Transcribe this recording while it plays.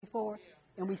24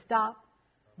 and we stop.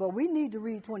 But we need to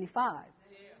read 25.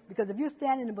 Because if you're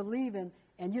standing and believing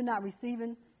and you're not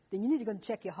receiving, then you need to go and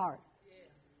check your heart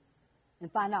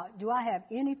and find out, do I have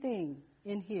anything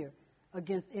in here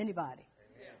against anybody?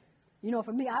 You know,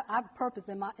 for me, I have purpose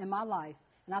in my life.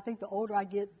 And I think the older I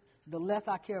get, the less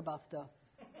I care about stuff.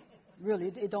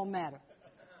 Really, it don't matter.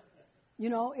 You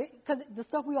know, because the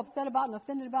stuff we're upset about and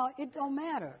offended about, it don't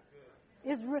matter.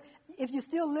 If you're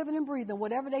still living and breathing,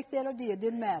 whatever they said or did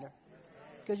didn't matter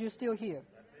because you're still here.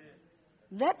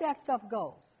 Let that stuff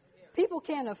go. People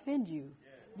can't offend you.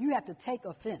 You have to take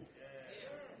offense.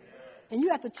 And you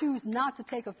have to choose not to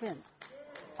take offense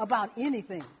about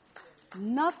anything.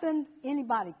 Nothing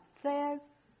anybody says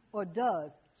or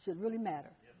does should really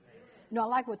matter. You know, I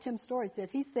like what Tim Story says.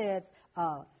 He says,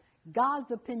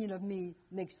 God's opinion of me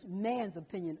makes man's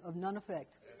opinion of none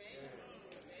effect.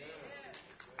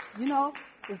 You know,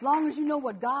 as long as you know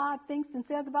what God thinks and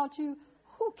says about you,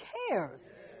 who cares?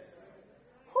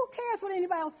 Who cares what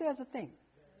anybody else says or thinks?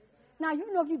 Now,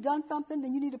 you know, if you've done something,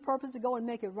 then you need a purpose to go and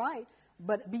make it right.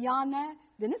 But beyond that,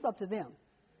 then it's up to them.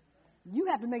 You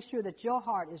have to make sure that your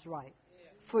heart is right.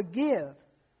 Forgive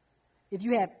if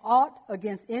you have aught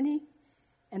against any,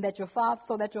 and that your Father,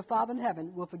 so that your Father in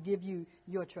heaven will forgive you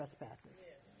your trespasses.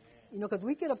 You know, because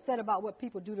we get upset about what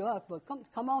people do to us, but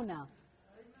come on now.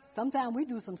 Sometimes we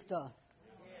do some stuff,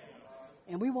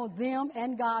 and we want them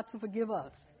and God to forgive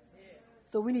us.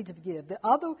 So we need to forgive. The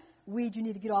other weed you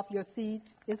need to get off your seed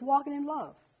is walking in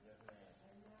love.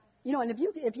 You know, and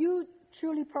if you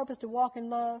truly purpose to walk in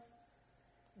love,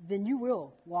 then you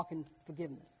will walk in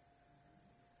forgiveness.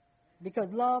 Because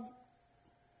love,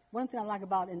 one thing I like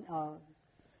about in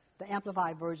the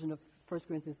Amplified version of 1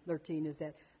 Corinthians 13 is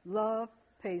that love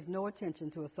pays no attention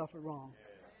to a suffered wrong.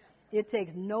 It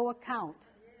takes no account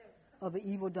of the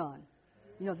evil done.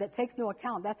 You know, that takes no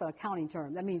account. That's an accounting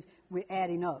term. That means we're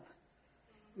adding up.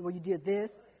 Well, you did this,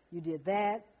 you did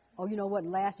that. Oh, you know what?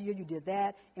 Last year you did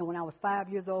that. And when I was 5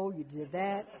 years old, you did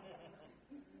that.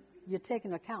 You're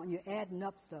taking account and you're adding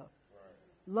up stuff.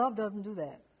 Love doesn't do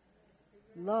that.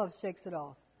 Love shakes it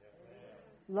off.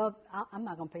 Love, I'm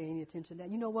not going to pay any attention to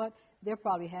that. You know what? They're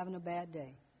probably having a bad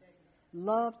day.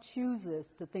 Love chooses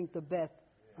to think the best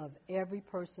of every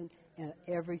person and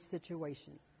every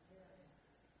situation.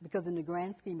 Because in the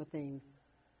grand scheme of things,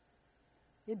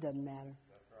 it doesn't matter.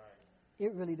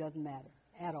 It really doesn't matter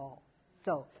at all.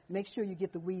 So make sure you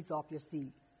get the weeds off your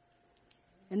seed.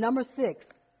 And number 6,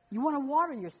 you want to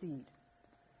water your seed.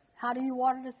 How do you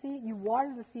water the seed? You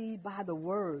water the seed by the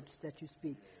words that you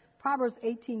speak. Proverbs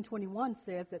 18:21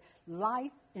 says that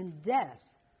life and death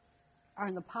are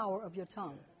in the power of your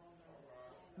tongue.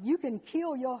 You can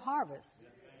kill your harvest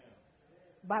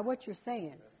by what you're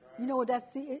saying. You know what,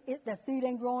 that seed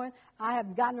ain't growing. I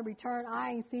haven't gotten a return.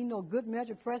 I ain't seen no good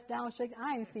measure, pressed down, shaken.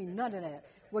 I ain't seen none of that.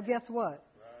 Well, guess what?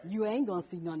 You ain't going to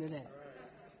see none of that.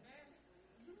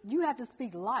 You have to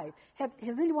speak life. Has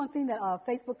anyone seen that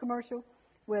Facebook commercial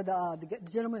where the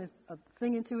gentleman is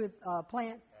singing to his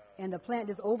plant and the plant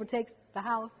just overtakes the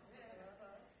house?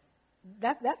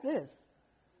 That's this.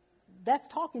 That's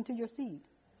talking to your seed.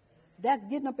 That's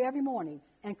getting up every morning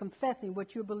and confessing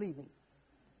what you're believing.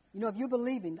 You know, if you're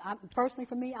believing, personally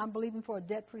for me, I'm believing for a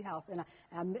debt-free house.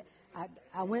 And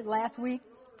I went last week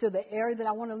to the area that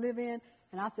I want to live in,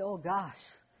 and I said, oh, gosh,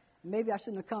 maybe I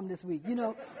shouldn't have come this week, you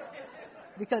know,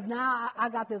 because now I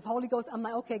got this Holy Ghost. I'm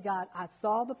like, okay, God, I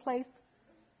saw the place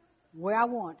where I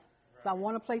want. So I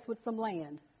want a place with some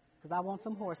land because I want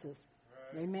some horses.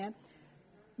 Amen.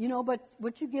 You know, but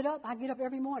when you get up, I get up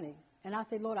every morning, and I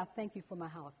say, Lord, I thank you for my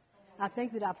house. I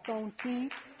thank that I've sown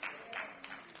seed.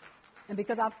 And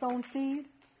because I've sown seed,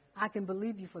 I can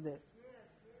believe you for this.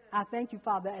 I thank you,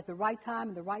 Father, at the right time,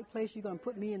 in the right place, you're going to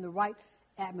put me in the right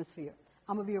atmosphere.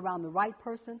 I'm going to be around the right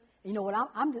person. And you know what?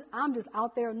 I'm just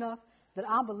out there enough that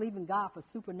I believe in God for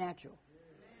supernatural.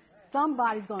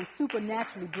 Somebody's going to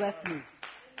supernaturally bless me.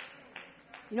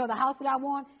 You know, the house that I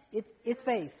want, it's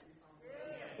faith.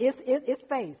 It's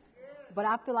faith. But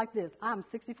I feel like this. I'm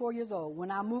 64 years old.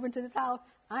 When I move into this house,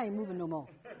 I ain't moving no more.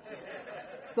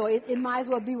 So it might as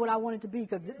well be what I want it to be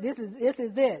because this is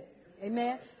it.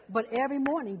 Amen? But every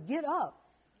morning, get up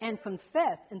and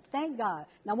confess and thank God.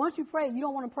 Now, once you pray, you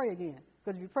don't want to pray again.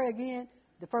 Because if you pray again,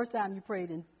 the first time you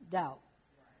prayed in doubt.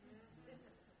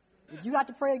 If you got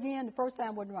to pray again, the first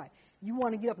time wasn't right. You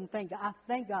want to get up and thank God. I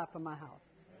thank God for my house.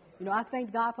 You know, I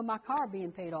thank God for my car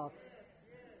being paid off.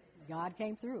 God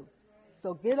came through.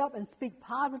 So get up and speak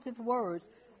positive words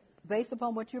based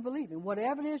upon what you're believing.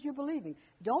 Whatever it is you're believing.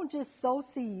 Don't just sow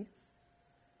seed.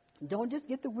 Don't just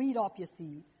get the weed off your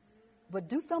seed. But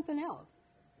do something else.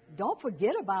 Don't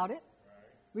forget about it.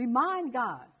 Remind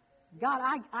God. God,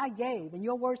 I gave. And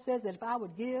your word says that if I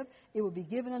would give, it would be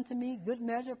given unto me, good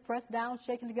measure, pressed down,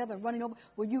 shaken together, and running over.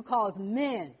 Will you cause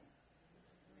men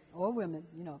or women,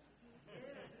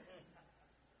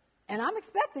 And I'm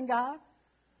expecting, God.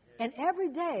 And every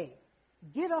day,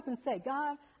 get up and say,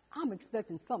 God, I'm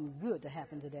expecting something good to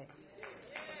happen today.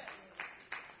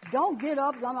 Don't get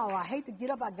up. I hate to get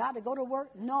up. I got to go to work.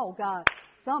 No, God,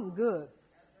 something good.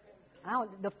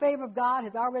 The favor of God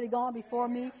has already gone before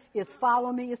me. It's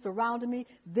following me. It's surrounding me.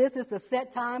 This is the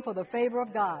set time for the favor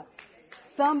of God.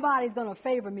 Somebody's going to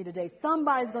favor me today.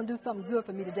 Somebody's going to do something good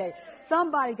for me today.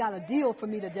 Somebody got a deal for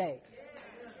me today.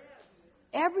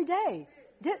 Every day.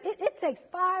 It takes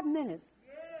 5 minutes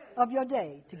of your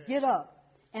day to get up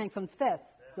and confess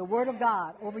the word of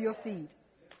God over your seed.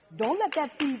 Don't let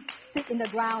that seed sit in the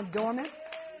ground dormant.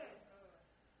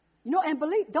 And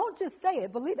believe. Don't just say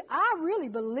it. Believe it. I really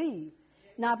believe.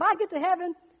 Now, if I get to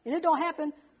heaven and it don't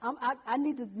happen, I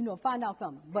need to, find out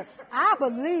something. But I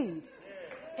believe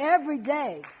every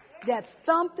day that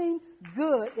something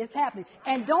good is happening.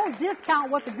 And don't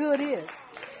discount what the good is.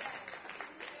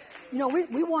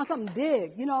 We want something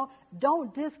big.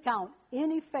 Don't discount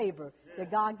any favor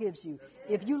that God gives you.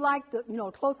 If you like the,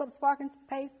 close-up sparking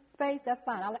space, that's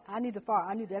fine. I need to fart.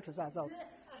 I need to exercise. So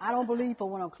I don't believe for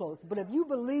one up close. But if you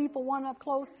believe for one up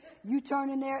close, you turn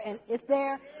in there and it's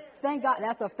there. Thank God.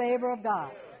 That's a favor of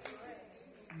God.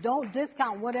 Don't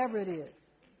discount whatever it is.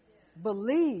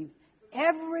 Believe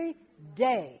every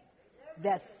day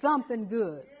that something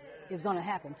good is going to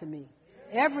happen to me.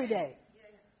 Every day.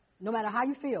 No matter how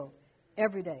you feel,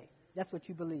 every day. That's what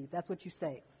you believe. That's what you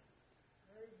say.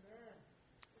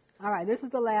 All right, this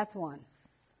is the last one.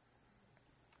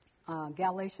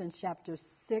 Galatians chapter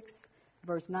 6,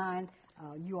 verse 9.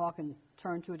 You all can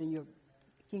turn to it in your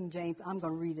King James. I'm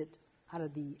going to read it out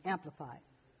of the Amplified.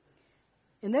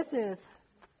 And this is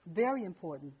very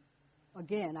important.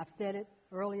 Again, I've said it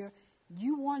earlier.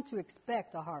 You want to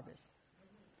expect a harvest.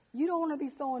 You don't want to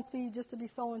be sowing seed just to be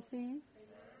sowing seed.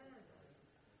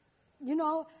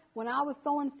 When I was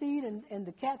sowing seed and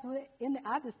the cats were in there,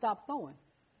 I just stopped sowing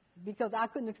because I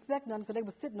couldn't expect nothing because they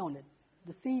were sitting on it.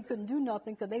 The seed couldn't do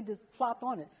nothing because they just plopped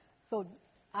on it. So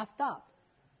I stopped.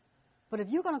 But if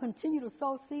you're going to continue to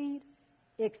sow seed,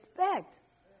 expect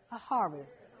a harvest.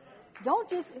 Don't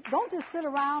just sit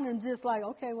around and just like,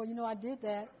 okay, well, I did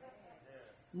that.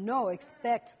 No,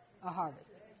 expect a harvest.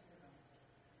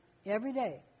 Every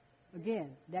day.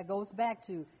 Again, that goes back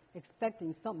to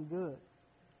expecting something good.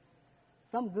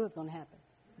 Something good's going to happen.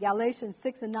 Galatians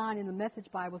 6 and 9 in the Message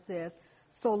Bible says,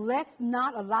 so let's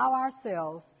not allow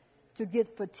ourselves to get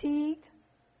fatigued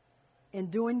in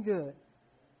doing good.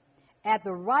 At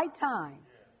the right time,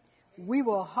 we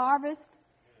will harvest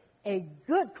a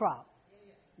good crop.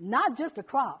 Not just a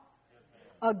crop,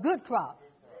 a good crop.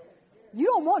 You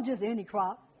don't want just any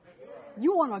crop.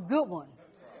 You want a good one.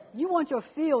 You want your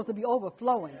fields to be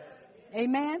overflowing.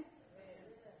 Amen?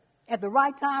 At the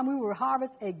right time, we will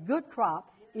harvest a good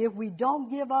crop if we don't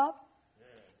give up,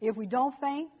 if we don't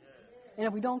faint, and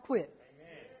if we don't quit.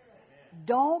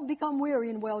 Don't become weary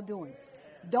in well-doing.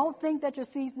 Don't think that your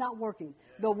seed's not working.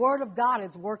 The Word of God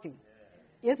is working.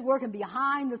 It's working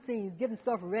behind the scenes, getting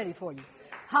stuff ready for you.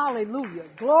 Hallelujah.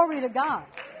 Glory to God.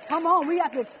 Come on, we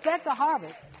have to expect a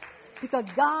harvest because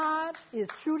God is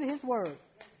true to His Word.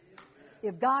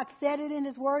 If God said it in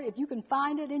His Word, if you can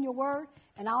find it in your Word,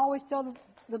 and I always tell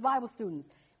the Bible students,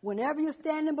 whenever you're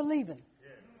standing believing,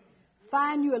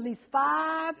 find you at least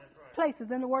 5 places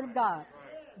in the Word of God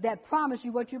that promise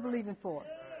you what you're believing for.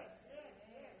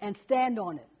 And stand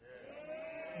on it.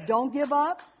 Don't give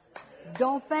up,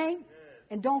 don't faint,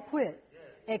 and don't quit.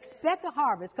 Expect a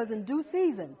harvest because in due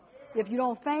season, if you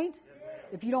don't faint,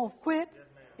 if you don't quit,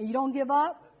 and you don't give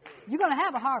up, you're going to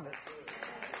have a harvest.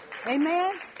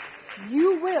 Amen?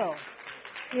 You will.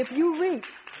 If you reap,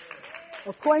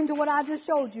 according to what I just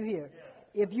showed you here,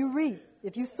 if you reap,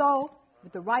 if you sow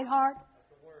with the right heart,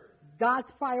 God's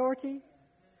priority,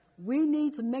 we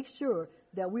need to make sure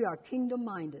that we are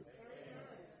kingdom-minded.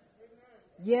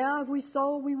 Yeah, if we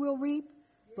sow, we will reap,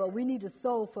 but we need to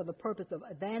sow for the purpose of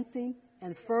advancing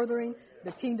and furthering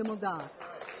the kingdom of God.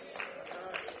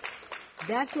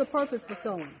 That's your purpose for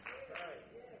sowing.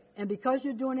 And because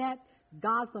you're doing that,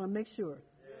 God's going to make sure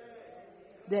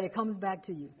that it comes back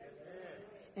to you.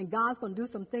 And God's going to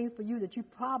do some things for you that you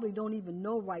probably don't even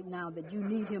know right now that you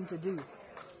need Him to do.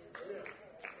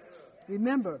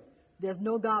 Remember, there's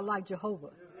no God like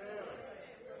Jehovah.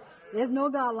 There's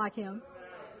no God like Him.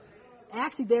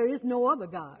 Actually, there is no other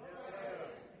God.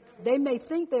 They may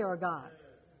think they are God,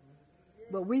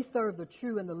 but we serve the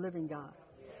true and the living God.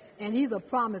 And He's a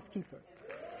promise keeper.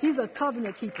 He's a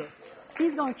covenant keeper.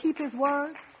 He's going to keep His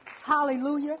word.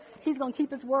 Hallelujah. He's going to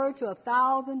keep his word to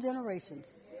 1,000 generations.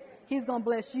 He's going to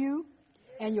bless you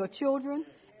and your children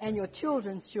and your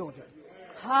children's children.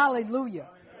 Hallelujah.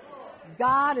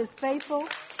 God is faithful.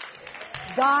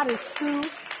 God is true.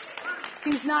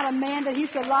 He's not a man that he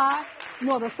should lie,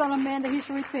 nor the son of man that he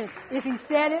should repent. If he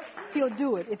said it, he'll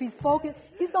do it. If he spoke it,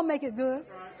 he's going to make it good.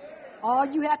 All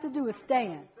you have to do is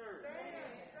stand.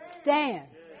 Stand.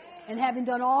 And having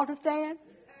done all to stand,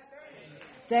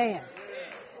 stand.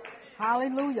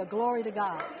 Hallelujah. Glory to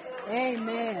God.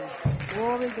 Amen.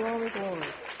 Glory, glory, glory.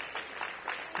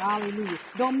 Hallelujah.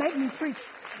 Don't make me preach.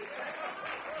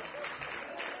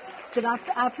 Because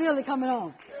I feel it coming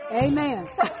on. Amen.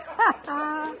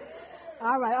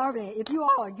 All right. If you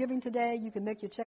all are giving today, you can make your check.